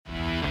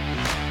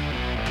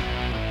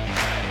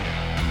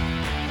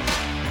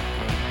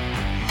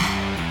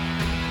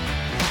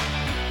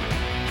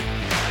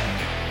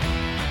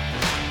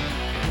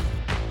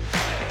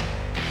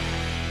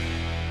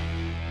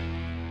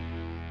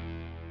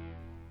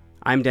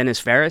I'm Dennis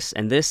Ferris,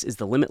 and this is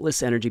the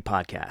Limitless Energy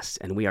Podcast,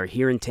 and we are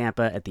here in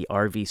Tampa at the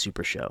RV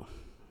Super Show.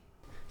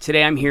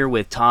 Today I'm here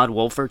with Todd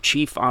Woefler,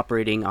 Chief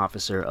Operating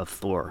Officer of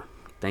Thor.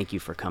 Thank you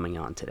for coming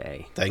on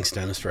today. Thanks,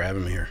 Dennis, for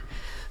having me here.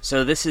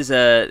 So this is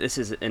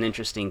an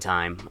interesting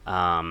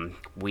time.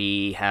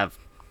 We have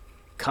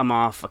come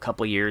off a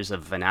couple years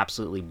of an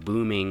absolutely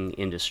booming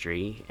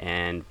industry,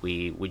 and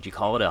would you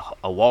call it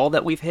a wall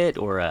that we've hit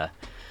or a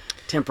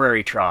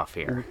temporary trough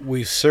here?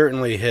 We've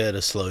certainly hit a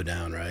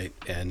slowdown, right?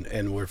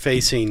 And we're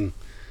facing,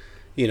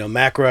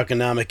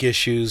 macroeconomic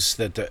issues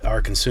that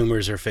our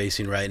consumers are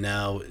facing right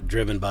now,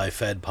 driven by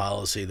Fed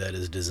policy that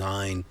is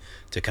designed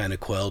to kind of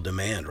quell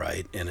demand,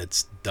 right? And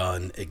it's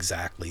done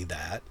exactly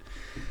that.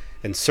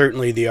 And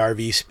certainly the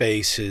RV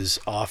space is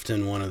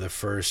often one of the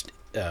first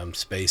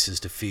spaces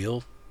to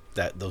feel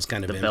those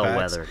kind of the impacts.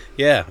 Bellwether.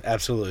 Yeah,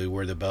 absolutely.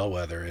 We're the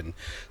bellwether. And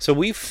so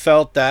we've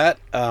felt that.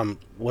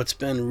 What's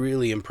been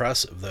really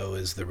impressive, though,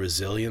 is the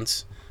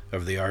resilience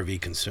of the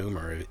RV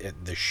consumer.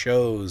 The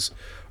shows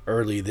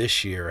early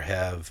this year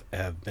have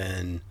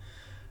been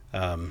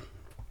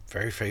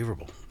very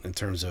favorable in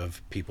terms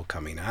of people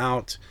coming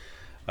out,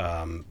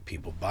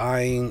 people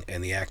buying,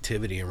 and the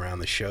activity around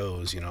the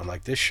shows,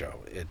 like this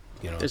show.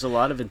 There's a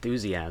lot of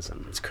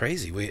enthusiasm. It's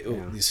crazy.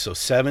 So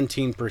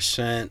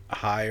 17%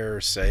 higher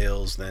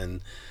sales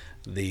than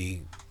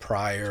the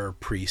prior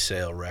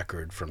pre-sale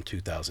record from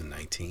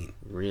 2019.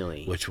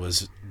 Really? Which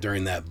was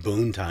during that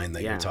boom time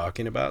that you're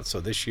talking about.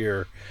 So this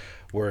year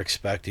we're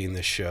expecting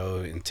the show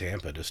in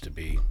Tampa just to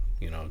be,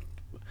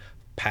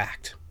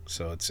 packed.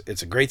 So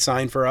it's a great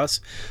sign for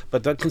us.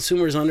 But the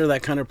consumer's under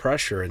that kind of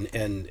pressure, and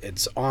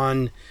it's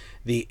on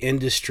the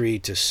industry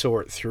to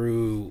sort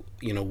through,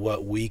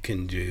 what we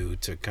can do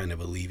to kind of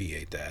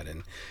alleviate that.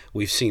 And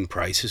we've seen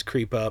prices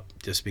creep up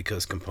just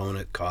because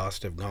component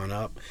costs have gone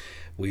up.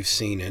 We've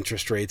seen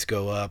interest rates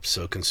go up,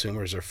 so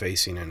consumers are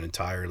facing an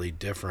entirely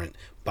different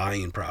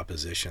buying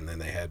proposition than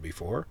they had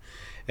before.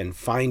 And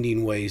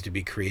finding ways to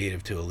be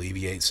creative to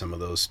alleviate some of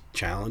those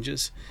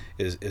challenges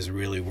is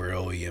really where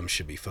OEMs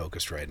should be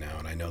focused right now,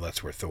 and I know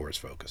that's where Thor is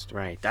focused.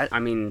 Right.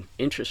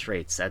 Interest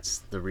rates, that's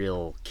the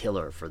real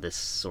killer for this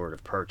sort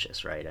of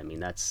purchase, right?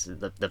 That's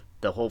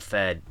the whole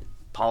Fed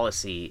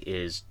policy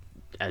is,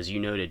 as you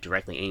noted,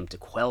 directly aimed to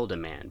quell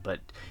demand, but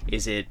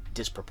is it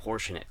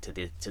disproportionate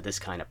to this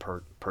kind of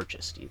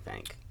purchase, do you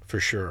think? For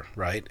sure,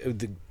 right?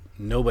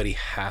 Nobody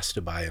has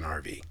to buy an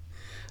RV.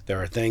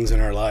 There are things in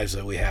our lives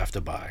that we have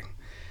to buy.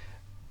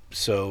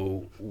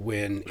 So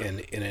and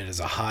it is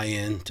a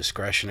high-end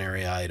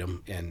discretionary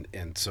item,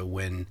 and so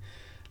when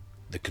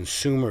the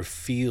consumer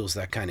feels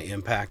that kind of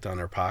impact on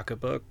their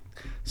pocketbook,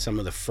 some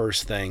of the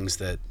first things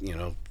that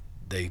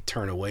they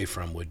turn away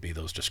from would be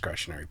those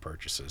discretionary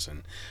purchases,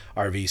 and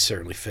RVs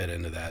certainly fit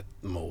into that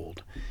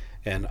mold.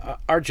 And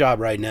our job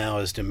right now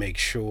is to make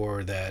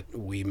sure that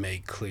we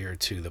make clear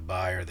to the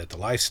buyer that the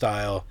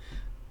lifestyle,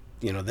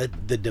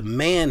 that the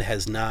demand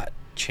has not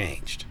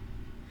changed.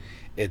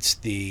 It's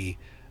the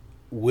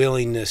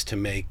willingness to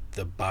make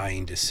the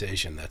buying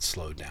decision that's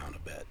slowed down a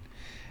bit.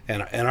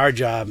 And our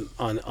job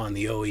on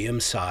the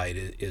OEM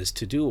side is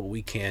to do what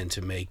we can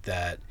to make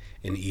that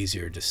an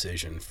easier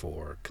decision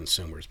for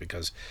consumers,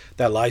 because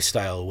that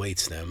lifestyle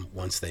awaits them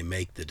once they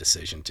make the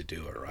decision to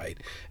do it, right?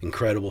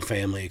 Incredible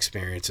family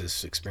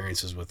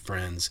experiences with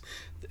friends,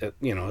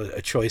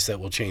 a choice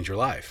that will change your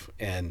life.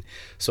 And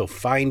so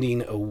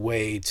finding a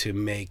way to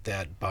make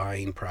that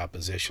buying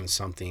proposition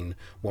something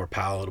more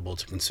palatable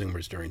to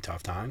consumers during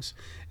tough times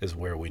is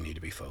where we need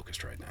to be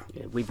focused right now.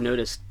 Yeah, we've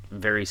noticed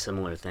very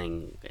similar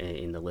thing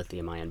in the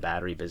lithium-ion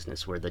battery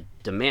business, where the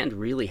demand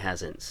really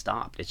hasn't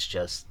stopped. It's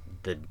just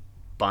the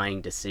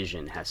buying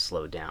decision has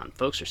slowed down.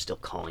 Folks are still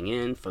calling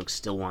in. Folks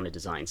still want to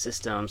design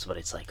systems, but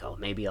it's like,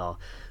 maybe I'll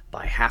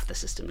buy half the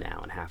system now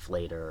and half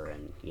later,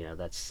 and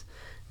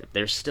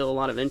there's still a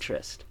lot of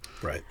interest.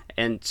 Right.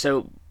 And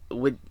so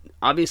with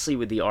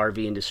the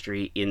RV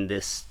industry in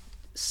this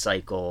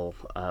cycle,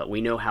 we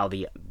know how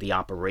the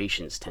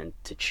operations tend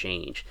to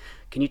change.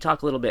 Can you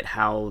talk a little bit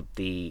how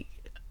the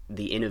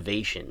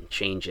innovation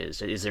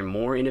changes? Is there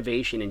more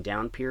innovation in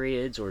down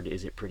periods, or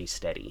is it pretty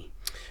steady?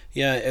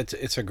 Yeah,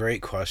 it's a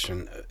great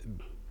question,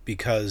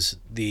 because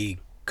the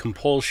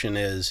compulsion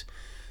is,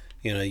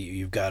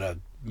 you've got to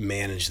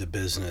manage the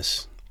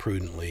business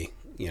prudently,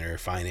 your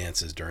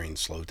finances during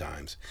slow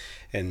times.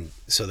 And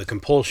so the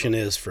compulsion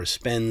is for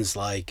spends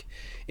like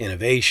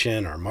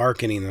innovation or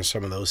marketing or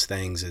some of those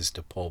things is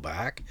to pull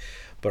back.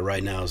 But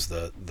right now is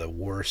the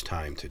worst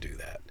time to do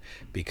that,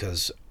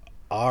 because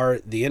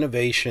the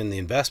innovation, the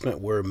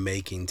investment we're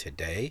making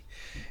today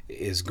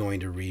is going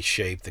to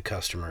reshape the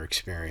customer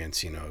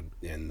experience,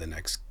 in the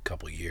next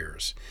couple of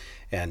years.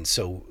 And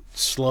so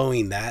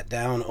slowing that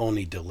down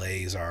only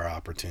delays our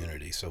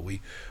opportunity. So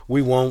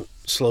we won't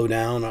slow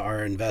down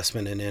our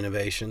investment in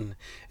innovation.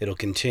 It'll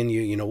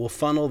continue, we'll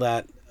funnel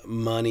that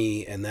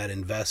money and that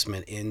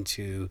investment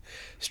into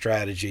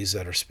strategies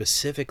that are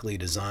specifically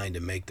designed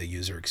to make the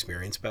user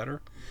experience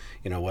better.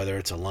 Whether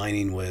it's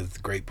aligning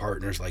with great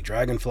partners like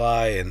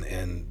Dragonfly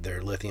and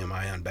their lithium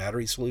ion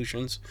battery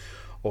solutions,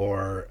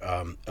 or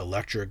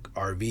electric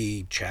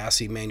RV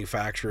chassis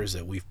manufacturers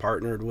that we've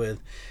partnered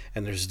with.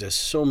 And there's just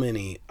so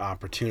many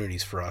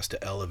opportunities for us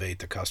to elevate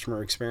the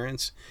customer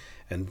experience.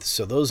 And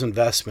so those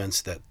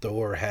investments that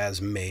Thor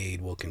has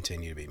made will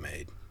continue to be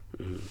made.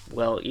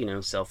 Well,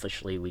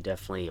 selfishly, we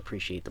definitely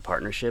appreciate the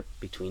partnership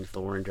between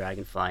Thor and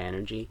Dragonfly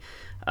Energy.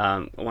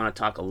 I want to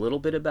talk a little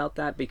bit about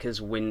that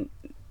because when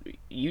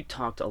you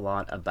talked a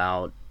lot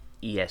about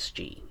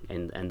ESG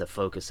and the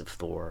focus of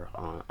Thor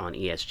on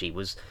ESG,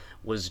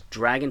 was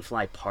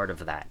Dragonfly part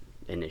of that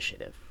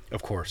initiative?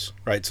 Of course,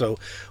 right? So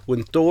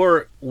when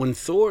Thor,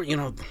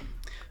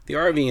 the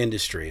RV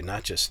industry,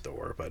 not just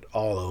Thor, but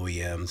all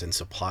OEMs and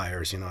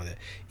suppliers, the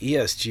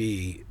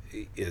ESG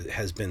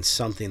has been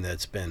something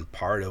that's been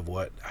part of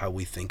how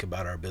we think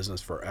about our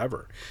business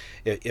forever.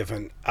 If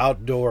an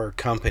outdoor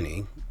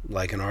company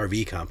like an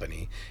RV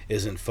company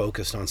isn't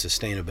focused on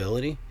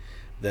sustainability,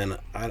 then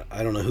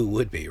I don't know who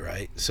would be,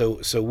 right?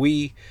 So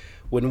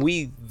when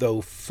we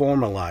though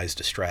formalized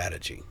a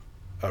strategy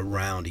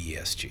around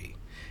ESG,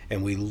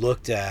 and we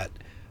looked at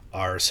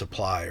our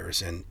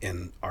suppliers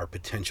and our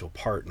potential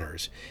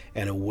partners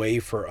and a way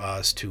for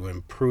us to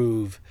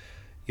improve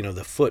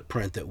the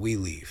footprint that we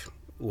leave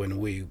when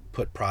we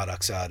put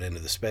products out into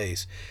the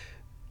space.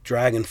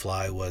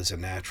 Dragonfly was a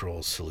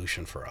natural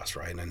solution for us,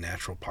 right, and a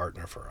natural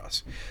partner for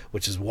us,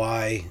 which is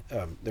why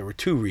there were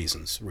two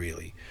reasons,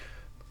 really.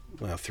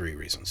 Well, three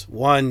reasons.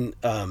 One,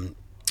 the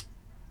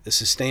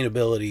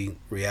sustainability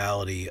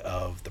reality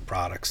of the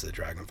products that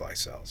Dragonfly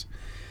sells.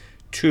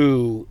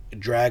 Two,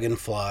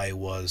 Dragonfly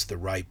was the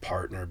right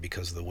partner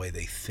because of the way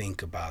they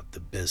think about the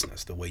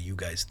business, the way you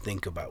guys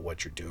think about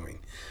what you're doing.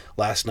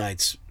 Last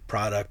night's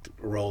product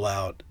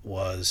rollout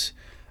was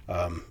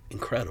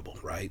incredible,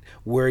 right?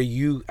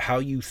 How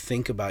you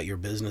think about your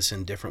business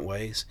in different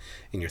ways,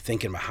 and you're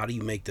thinking about how do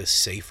you make this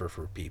safer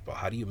for people?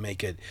 How do you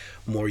make it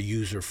more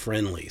user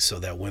friendly so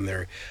that when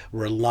they're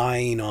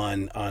relying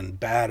on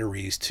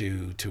batteries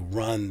to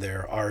run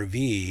their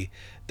RV,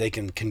 they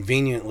can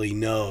conveniently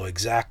know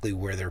exactly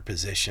where they're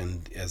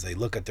positioned as they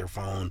look at their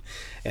phone,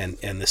 and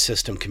the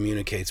system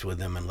communicates with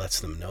them and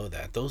lets them know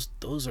that.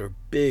 Those are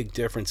big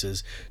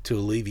differences to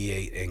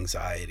alleviate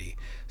anxiety.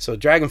 So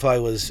Dragonfly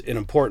was an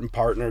important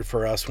partner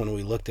for us when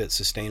we looked at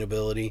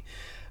sustainability.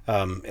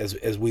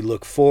 As we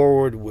look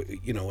forward,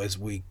 as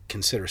we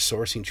consider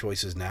sourcing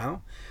choices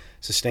now,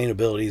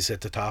 sustainability is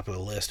at the top of the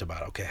list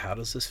about, okay, how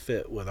does this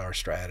fit with our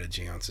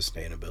strategy on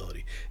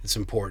sustainability? It's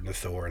important to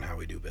Thor and how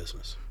we do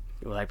business.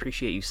 Well, I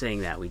appreciate you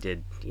saying that. We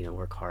did,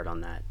 work hard on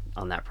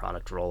that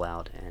product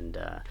rollout, and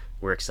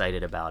we're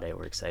excited about it.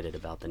 We're excited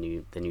about the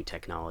new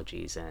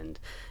technologies, and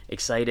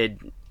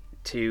excited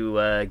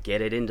to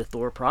get it into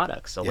Thor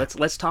products. So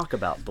let's talk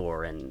about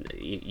Thor. And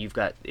you've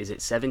got, is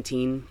it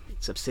 17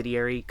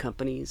 subsidiary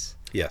companies?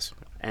 Yes.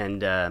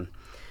 And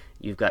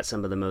you've got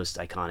some of the most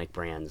iconic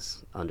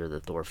brands under the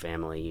Thor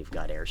family. You've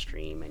got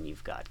Airstream, and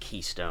you've got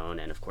Keystone,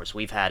 and of course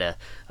we've had a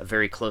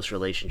very close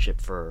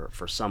relationship for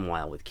some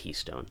while with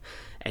Keystone,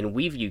 and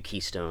we view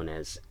Keystone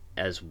as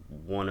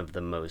one of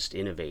the most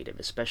innovative,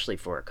 especially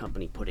for a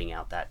company putting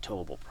out that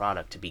towable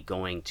product, to be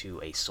going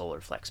to a solar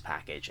flex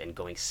package and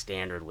going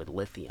standard with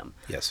lithium.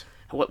 Yes.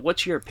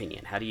 What's your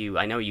opinion? How do you?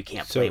 I know you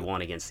can't play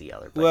one against the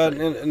other.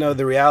 But no.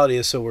 The reality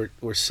is, so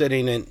we're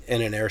sitting in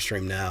an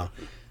Airstream now.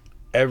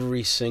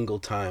 Every single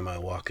time I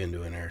walk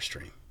into an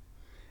Airstream,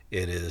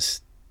 it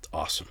is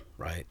awesome,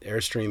 right?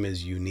 Airstream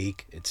is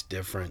unique. It's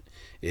different.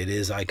 It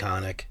is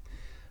iconic.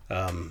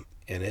 And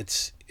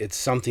it's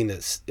something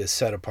that is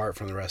set apart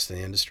from the rest of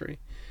the industry.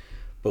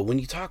 But when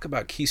you talk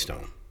about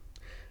Keystone,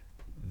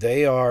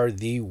 they are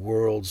the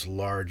world's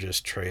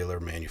largest trailer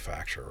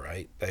manufacturer,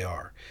 right? They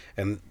are.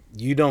 And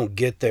you don't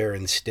get there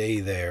and stay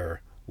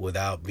there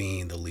without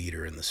being the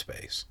leader in the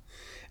space.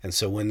 And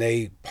so when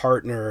they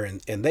partner,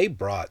 and they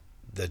brought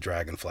the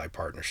Dragonfly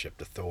partnership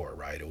to Thor,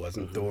 right? It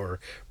wasn't Thor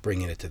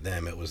bringing it to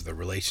them. It was the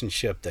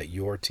relationship that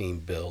your team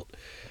built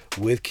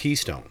with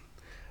Keystone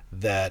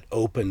that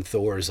opened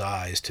Thor's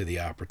eyes to the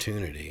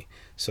opportunity.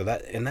 So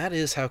that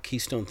is how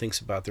Keystone thinks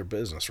about their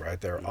business,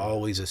 right? They're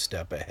always a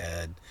step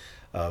ahead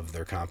of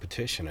their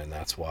competition, and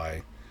that's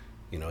why,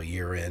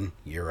 year in,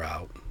 year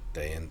out,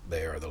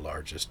 they are the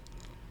largest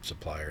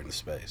supplier in the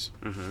space.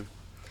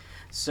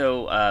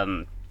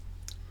 So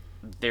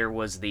there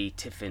was the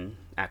Tiffin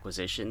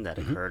acquisition that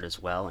occurred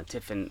as well, and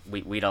Tiffin,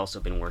 we'd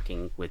also been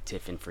working with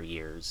Tiffin for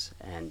years,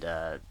 and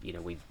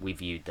we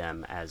viewed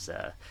them as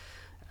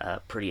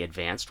pretty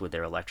advanced with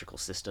their electrical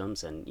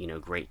systems,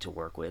 and great to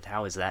work with.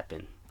 How has that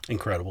been?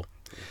 Incredible.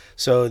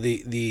 So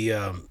the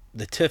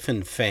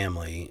Tiffin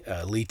family,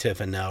 Lee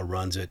Tiffin now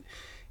runs it.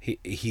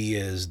 He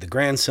is the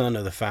grandson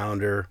of the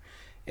founder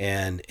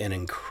and an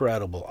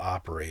incredible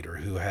operator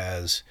who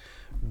has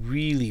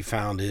really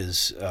found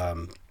his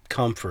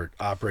comfort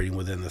operating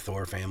within the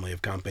Thor family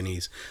of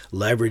companies,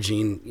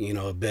 leveraging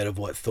a bit of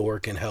what Thor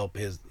can help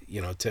his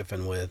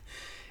Tiffin with.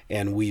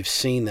 And we've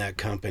seen that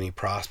company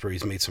prosper.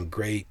 He's made some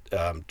great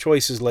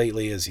choices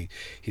lately as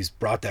he's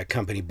brought that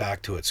company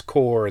back to its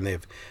core, and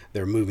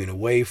they're moving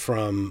away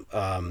from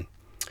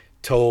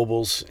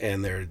towables,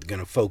 and they're going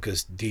to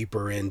focus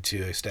deeper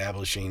into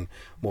establishing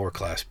more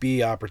Class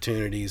B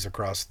opportunities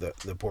across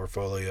the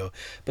portfolio.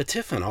 But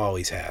Tiffin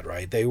always had,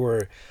 right? They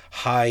were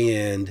high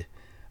end,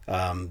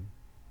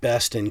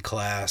 best in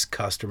class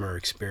customer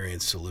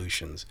experience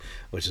solutions,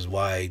 which is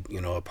why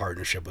a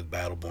partnership with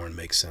Battleborn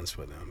makes sense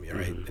with them,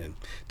 right? Mm-hmm. And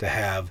to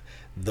have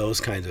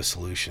those kinds of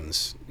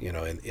solutions,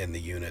 in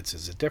the units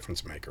is a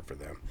difference maker for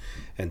them.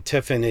 And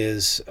Tiffin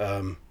is,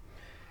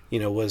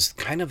 was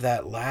kind of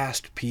that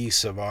last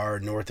piece of our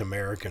North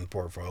American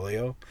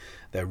portfolio,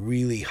 that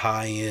really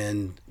high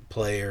end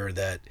player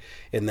that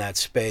in that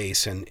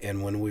space.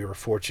 And when we were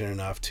fortunate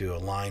enough to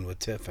align with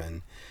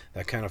Tiffin,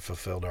 that kind of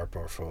fulfilled our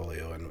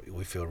portfolio, and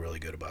we feel really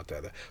good about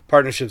that. The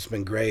partnership's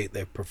been great.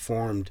 They've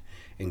performed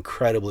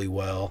incredibly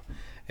well.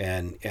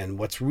 And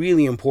what's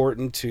really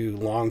important to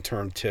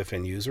long-term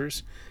Tiffin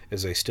users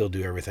is they still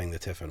do everything the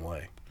Tiffin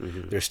way.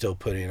 Mm-hmm. They're still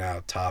putting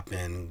out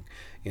top-end,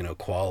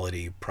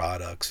 quality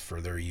products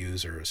for their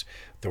users.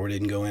 Thor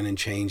didn't go in and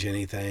change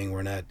anything.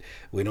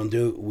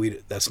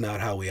 That's not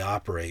how we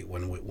operate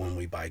when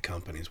we buy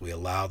companies. We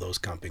allow those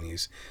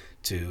companies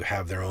to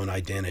have their own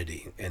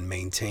identity and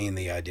maintain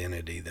the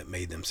identity that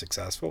made them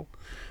successful.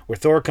 Where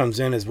Thor comes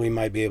in is we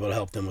might be able to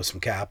help them with some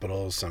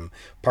capital, some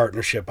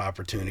partnership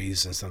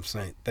opportunities, and some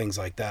things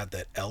like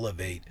that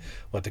elevate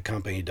what the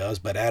company does.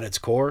 But at its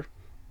core,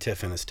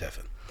 Tiffin is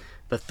Tiffin.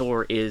 But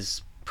Thor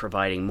is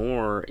providing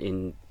more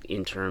in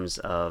terms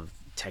of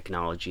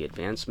technology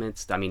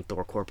advancements. I mean,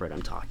 Thor Corporate,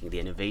 I'm talking, the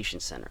Innovation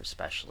Center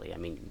especially. I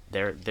mean,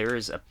 there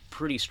is a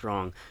pretty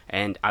strong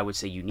and I would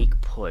say unique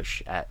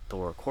push at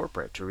Thor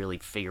Corporate to really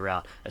figure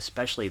out,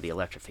 especially the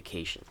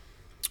electrification.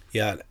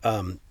 Yeah,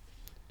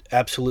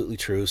 absolutely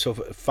true. So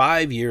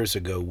 5 years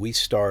ago, we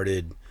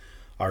started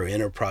our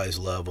enterprise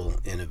level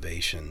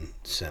innovation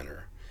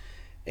center,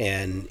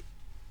 and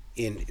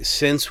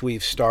since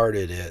we've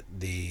started it,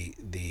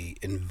 the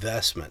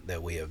investment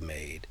that we have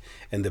made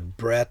and the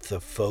breadth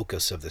of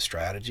focus of the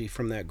strategy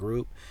from that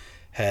group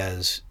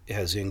has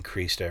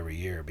increased every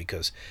year,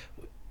 because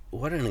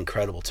what an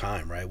incredible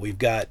time, right? We've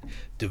got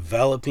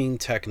developing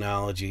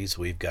technologies,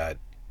 we've got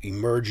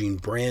emerging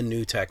brand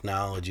new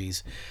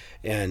technologies,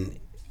 and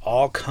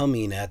all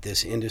coming at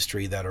this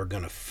industry that are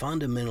going to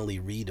fundamentally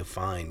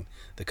redefine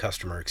the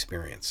customer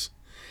experience.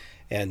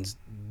 And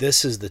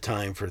this is the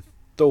time for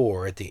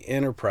Thor at the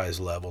enterprise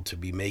level to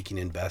be making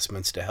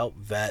investments to help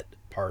vet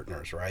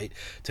partners, right?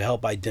 To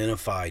help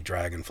identify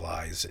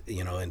dragonflies,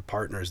 and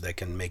partners that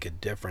can make a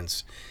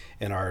difference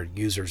in our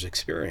users'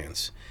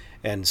 experience.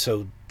 And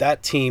so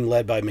that team,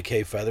 led by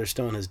McKay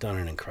Featherstone, has done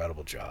an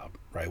incredible job,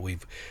 right?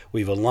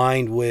 We've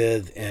aligned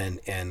with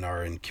and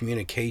are in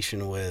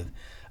communication with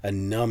a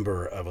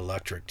number of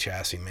electric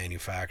chassis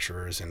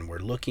manufacturers, and we're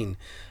looking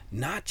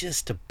not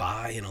just to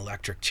buy an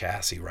electric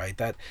chassis, right?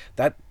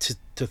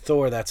 To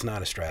Thor, that's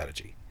not a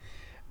strategy.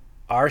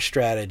 Our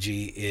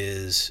strategy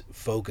is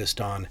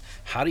focused on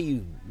how do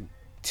you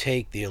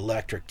take the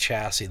electric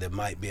chassis that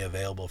might be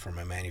available from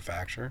a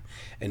manufacturer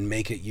and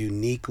make it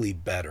uniquely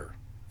better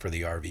for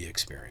the RV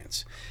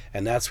experience.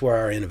 And that's where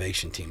our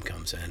innovation team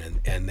comes in,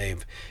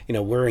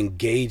 and we're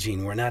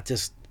engaging. We're not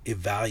just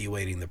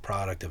evaluating the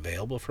product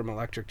available from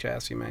electric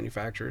chassis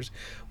manufacturers.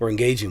 We're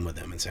engaging with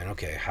them and saying,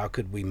 okay, how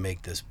could we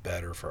make this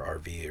better for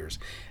RVers?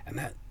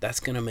 And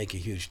that's going to make a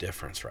huge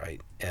difference, right?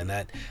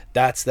 And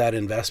that's that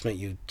investment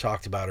you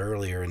talked about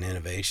earlier in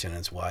innovation.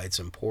 It's why it's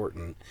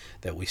important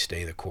that we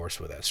stay the course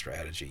with that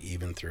strategy,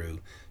 even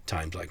through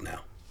times like now.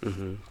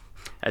 Mm-hmm.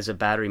 As a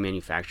battery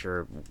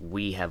manufacturer,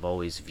 we have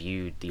always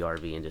viewed the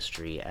RV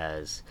industry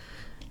as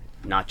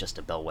not just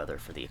a bellwether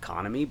for the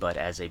economy, but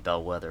as a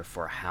bellwether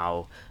for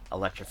how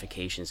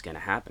electrification is going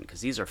to happen.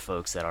 Because these are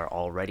folks that are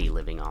already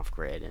living off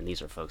grid, and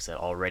these are folks that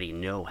already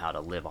know how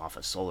to live off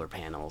of solar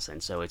panels.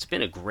 And so it's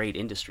been a great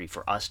industry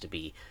for us to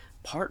be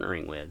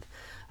partnering with.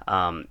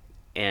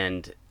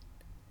 And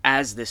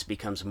as this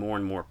becomes more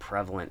and more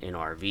prevalent in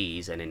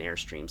RVs and in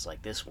Airstreams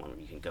like this one, where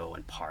you can go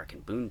and park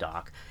and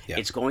boondock, Yeah.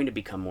 it's going to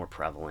become more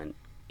prevalent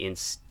in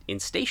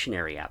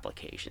stationary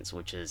applications,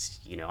 which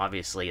is,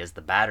 obviously as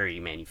the battery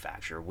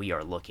manufacturer, we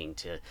are looking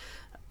to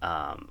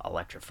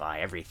electrify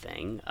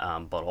everything,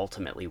 but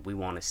ultimately we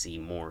want to see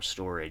more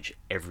storage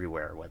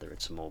everywhere, whether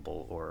it's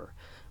mobile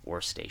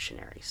or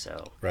stationary.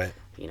 So, Right.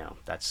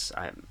 that's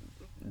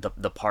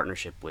the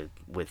partnership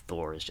with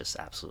Thor is just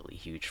absolutely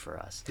huge for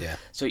us. Yeah.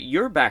 So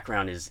your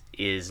background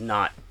is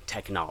not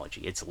technology;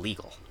 it's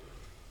legal.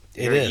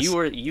 It is. You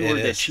were It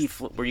the is.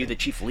 chief. Were you the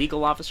chief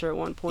legal officer at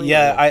one point?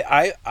 Yeah,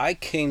 Or- I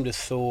came to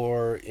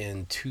Thor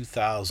in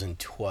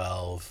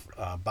 2012.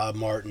 Bob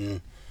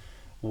Martin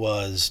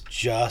was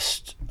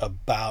just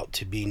about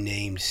to be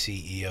named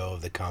CEO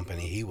of the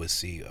company. He was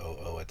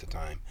COO at the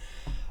time.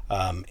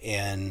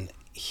 And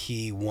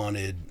he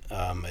wanted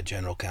a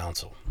general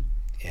counsel.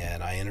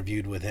 And I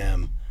interviewed with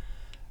him.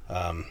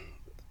 The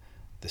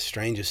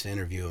strangest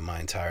interview of my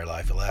entire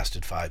life. It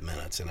lasted 5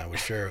 minutes, and I was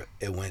sure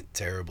it went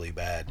terribly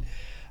bad.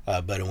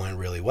 But it went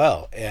really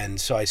well.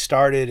 And so I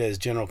started as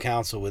general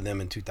counsel with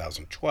them in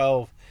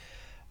 2012.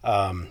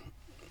 But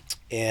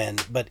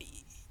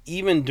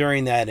even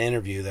during that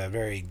interview, that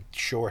very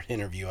short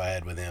interview I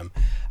had with him,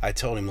 I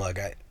told him, look,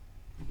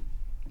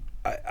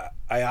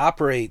 I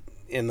operate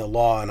in the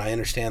law and I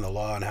understand the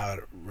law and how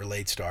it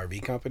relates to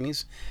RV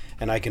companies,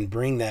 and I can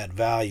bring that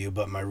value,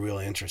 but my real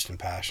interest and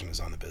passion is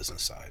on the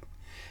business side.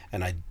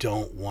 And I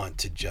don't want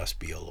to just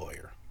be a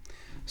lawyer.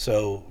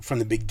 So from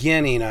the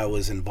beginning, I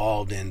was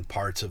involved in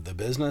parts of the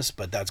business,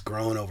 but that's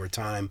grown over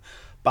time.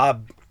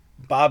 Bob,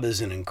 Bob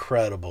is an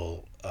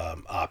incredible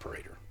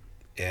operator,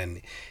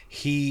 and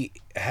he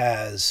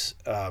has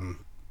an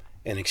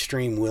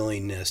extreme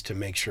willingness to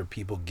make sure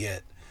people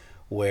get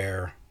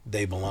where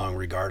they belong,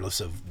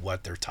 regardless of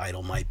what their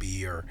title might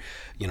be or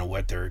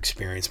what their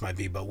experience might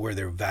be. But where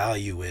their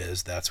value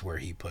is, that's where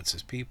he puts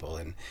his people.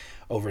 And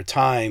over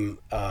time,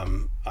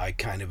 I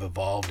kind of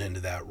evolved into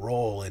that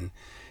role. And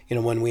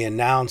when we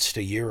announced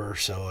a year or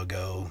so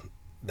ago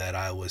that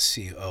I was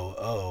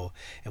COO,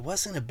 it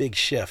wasn't a big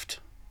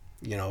shift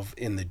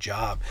in the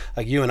job.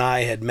 Like, you and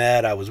I had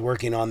met, I was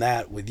working on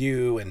that with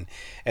you,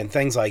 and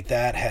things like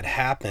that had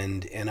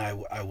happened, and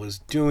I was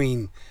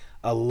doing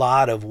a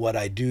lot of what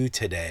I do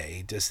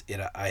today.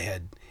 I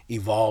had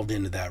evolved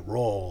into that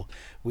role.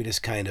 We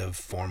just kind of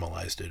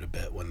formalized it a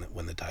bit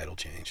when the title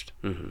changed.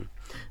 Mm-hmm.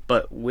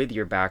 But with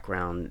your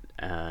background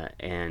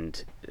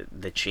and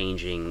the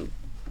changing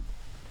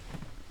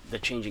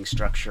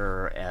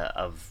structure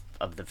of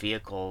the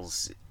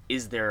vehicles,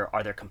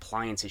 are there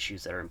compliance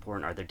issues that are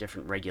important? Are there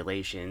different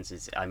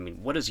regulations?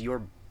 What does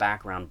your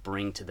background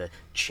bring to the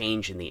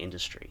change in the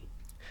industry?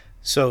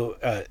 So,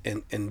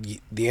 and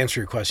the answer to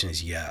your question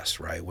is yes,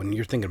 right? When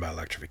you're thinking about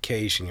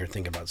electrification, you're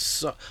thinking about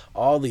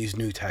all these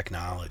new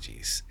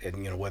technologies,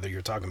 and whether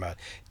you're talking about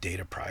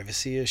data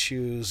privacy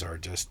issues or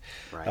just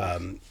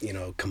Right.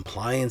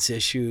 compliance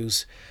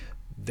issues,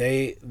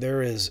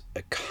 there is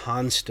a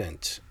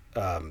constant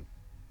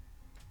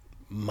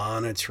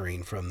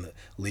monitoring from the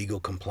legal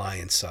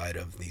compliance side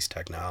of these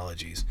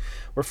technologies.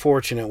 We're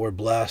fortunate, we're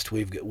blessed.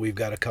 We've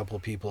got a couple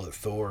of people at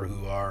Thor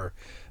who are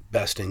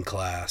best in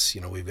class.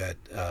 We've got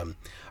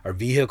our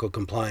vehicle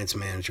compliance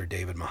manager,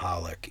 David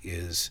Mahalik,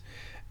 is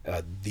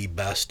the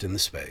best in the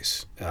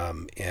space,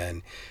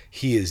 and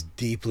he is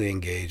deeply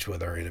engaged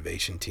with our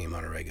innovation team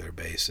on a regular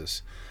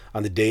basis.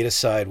 On the data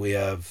side, we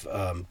have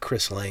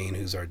Chris Lane,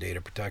 who's our data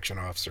protection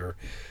officer,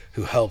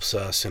 who helps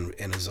us and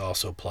is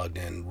also plugged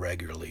in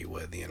regularly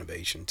with the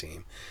innovation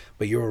team.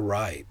 But you're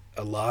right,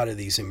 a lot of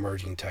these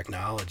emerging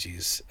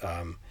technologies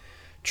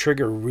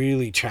trigger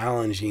really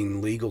challenging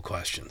legal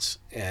questions,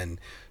 and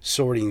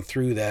sorting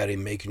through that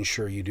and making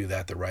sure you do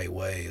that the right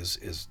way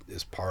is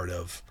part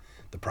of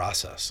the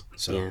process.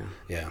 So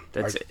yeah.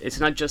 It's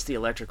not just the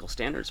electrical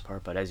standards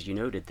part, but as you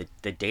noted,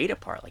 the data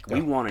part. Like,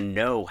 we want to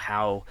know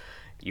how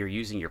you're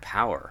using your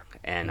power,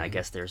 and I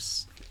guess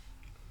there's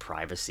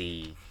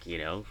privacy,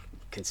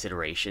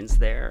 considerations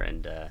there,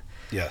 and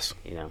Yes.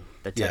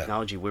 the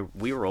technology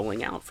we're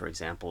rolling out, for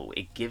example,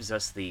 it gives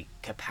us the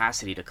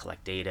capacity to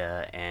collect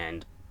data,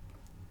 and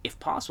if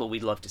possible,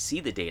 we'd love to see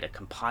the data,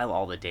 compile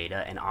all the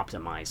data, and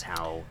optimize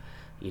how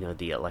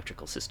the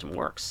electrical system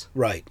works.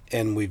 Right,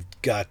 and we've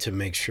got to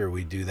make sure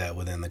we do that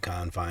within the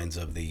confines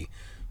of the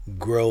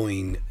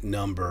growing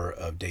number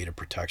of data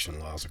protection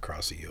laws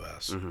across the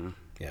U.S. Mm-hmm.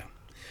 Yeah,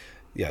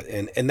 yeah,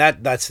 and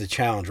that's the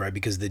challenge, right?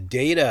 Because the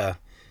data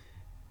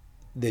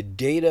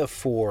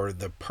for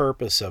the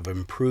purpose of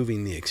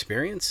improving the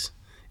experience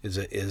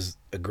is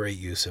a great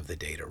use of the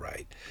data,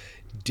 right?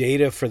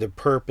 Data for the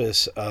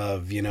purpose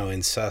of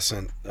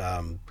incessant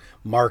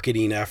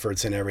marketing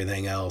efforts and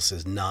everything else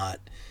is not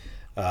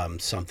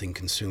something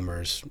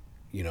consumers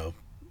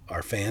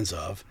are fans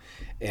of,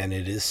 and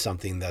it is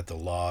something that the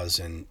laws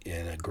in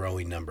a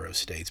growing number of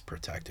states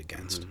protect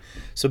against. Mm-hmm.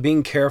 So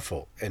being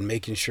careful and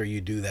making sure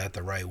you do that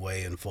the right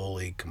way and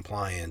fully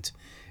compliant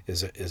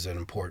is an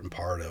important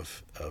part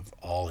of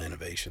all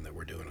innovation that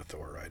we're doing at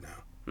Thor right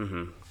now.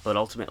 Mm-hmm. But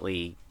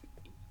ultimately,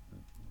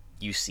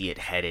 you see it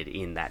headed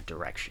in that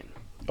direction.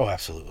 Oh,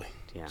 absolutely.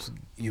 Yeah.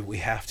 We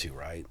have to,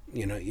 right?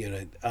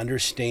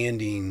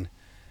 Understanding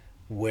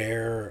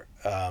where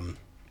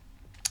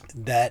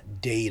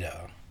that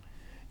data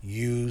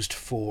used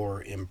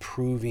for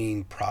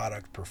improving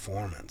product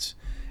performance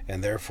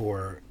and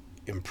therefore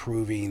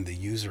improving the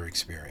user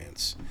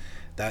experience,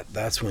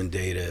 that's when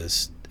data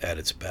is at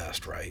its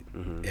best, right?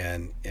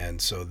 Mm-hmm.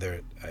 And so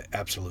there,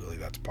 absolutely,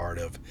 that's part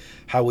of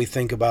how we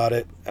think about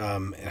it,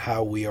 and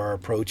how we are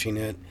approaching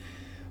it.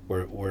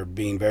 We're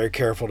being very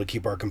careful to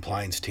keep our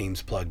compliance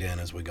teams plugged in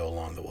as we go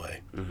along the way,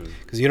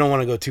 because you don't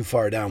want to go too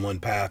far down one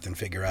path and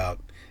figure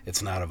out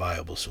it's not a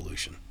viable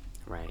solution.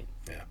 Right.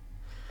 Yeah.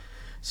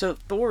 So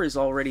Thor is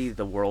already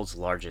the world's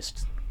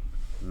largest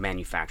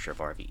manufacturer of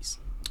RVs.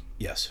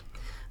 Yes.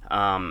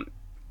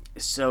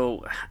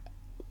 So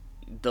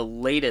the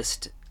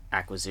latest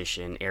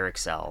acquisition,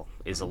 Airxcel,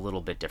 is a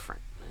little bit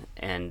different,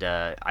 And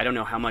I don't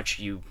know how much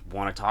you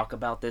want to talk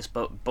about this,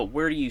 but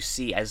where do you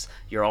see, as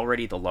you're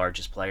already the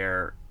largest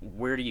player,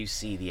 where do you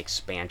see the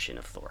expansion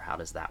of Thor? How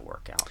does that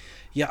work out?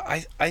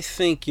 Yeah, I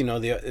think the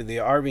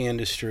RV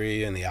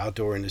industry and the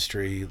outdoor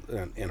industry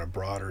in a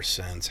broader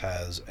sense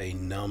has a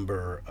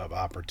number of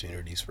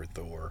opportunities for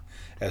Thor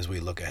as we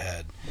look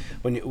ahead.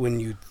 When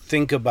you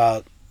think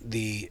about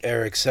the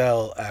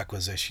Airxcel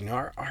acquisition,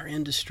 our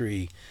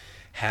industry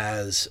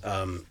has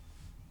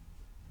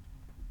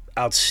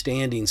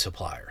outstanding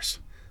suppliers,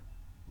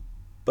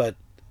 but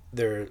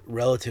they're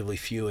relatively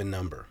few in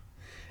number.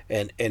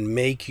 And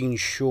making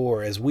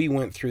sure, as we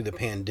went through the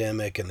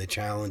pandemic and the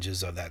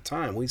challenges of that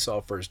time, we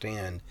saw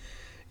firsthand,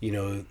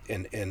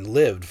 and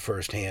lived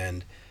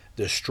firsthand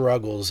the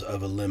struggles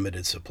of a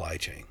limited supply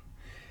chain.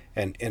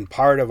 And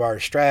part of our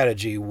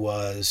strategy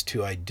was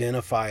to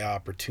identify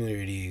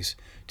opportunities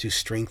to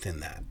strengthen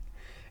that.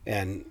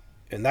 And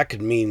that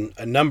could mean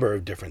a number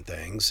of different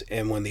things.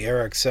 And when the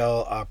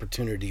Airxcel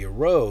opportunity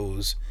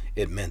arose,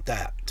 it meant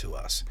that to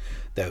us.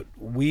 That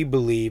we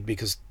believe,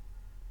 because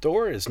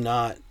Thor is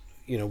not,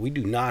 we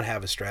do not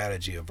have a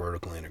strategy of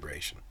vertical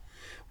integration.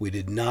 We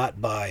did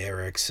not buy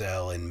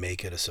Airxcel and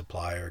make it a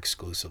supplier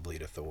exclusively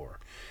to Thor.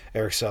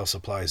 Airxcel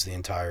supplies the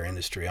entire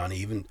industry on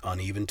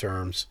even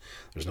terms.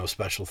 There's no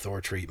special Thor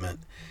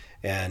treatment.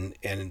 And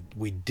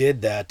we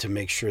did that to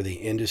make sure the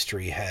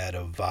industry had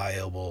a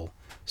viable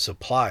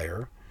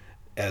supplier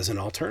as an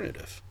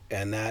alternative.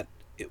 And that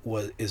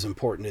is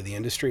important to the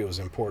industry. It was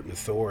important to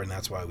Thor, and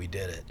that's why we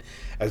did it.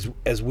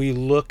 As we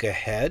look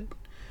ahead,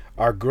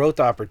 our growth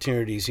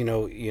opportunities,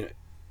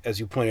 as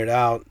you pointed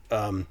out,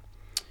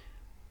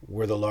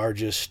 we're the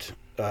largest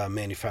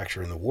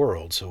manufacturer in the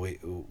world. So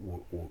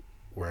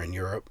we're in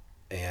Europe,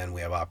 and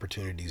we have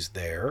opportunities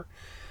there.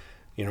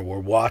 We're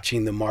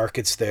watching the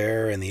markets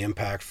there and the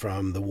impact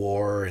from the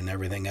war and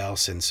everything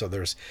else. And so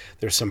there's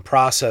some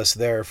process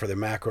there for the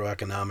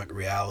macroeconomic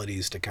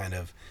realities to kind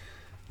of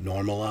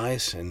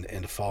normalize and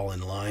to fall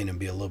in line and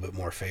be a little bit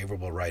more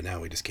favorable. Right now,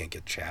 we just can't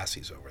get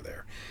chassis over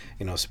there.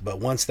 But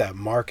once that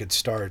market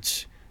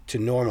starts to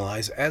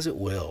normalize, as it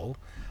will,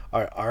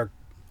 our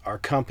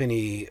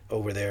company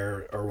over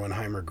there,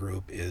 Erwinheimer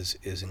Group, is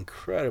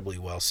incredibly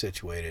well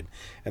situated,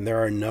 and there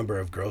are a number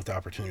of growth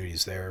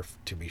opportunities there,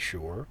 to be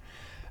sure.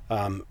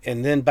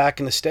 And then back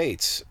in the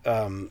States,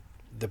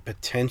 the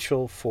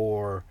potential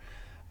for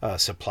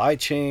supply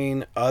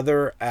chain,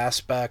 other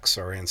aspects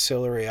or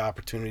ancillary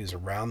opportunities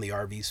around the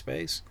RV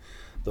space,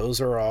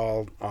 those are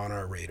all on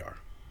our radar.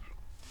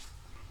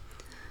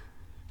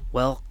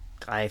 Well,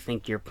 I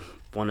think you're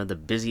one of the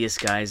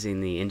busiest guys in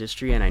the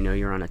industry, and I know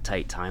you're on a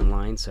tight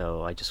timeline,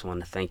 so I just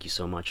want to thank you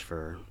so much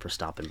for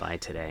stopping by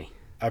today.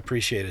 I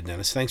appreciate it,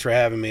 Dennis. Thanks for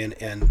having me,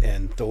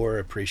 and Thor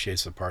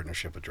appreciates the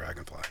partnership with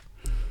Dragonfly.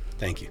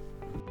 Thank you.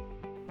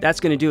 That's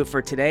going to do it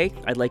for today.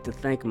 I'd like to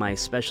thank my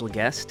special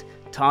guest,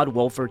 Todd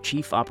Woefler,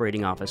 Chief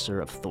Operating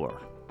Officer of Thor.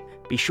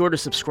 Be sure to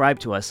subscribe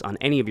to us on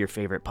any of your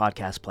favorite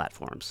podcast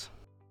platforms.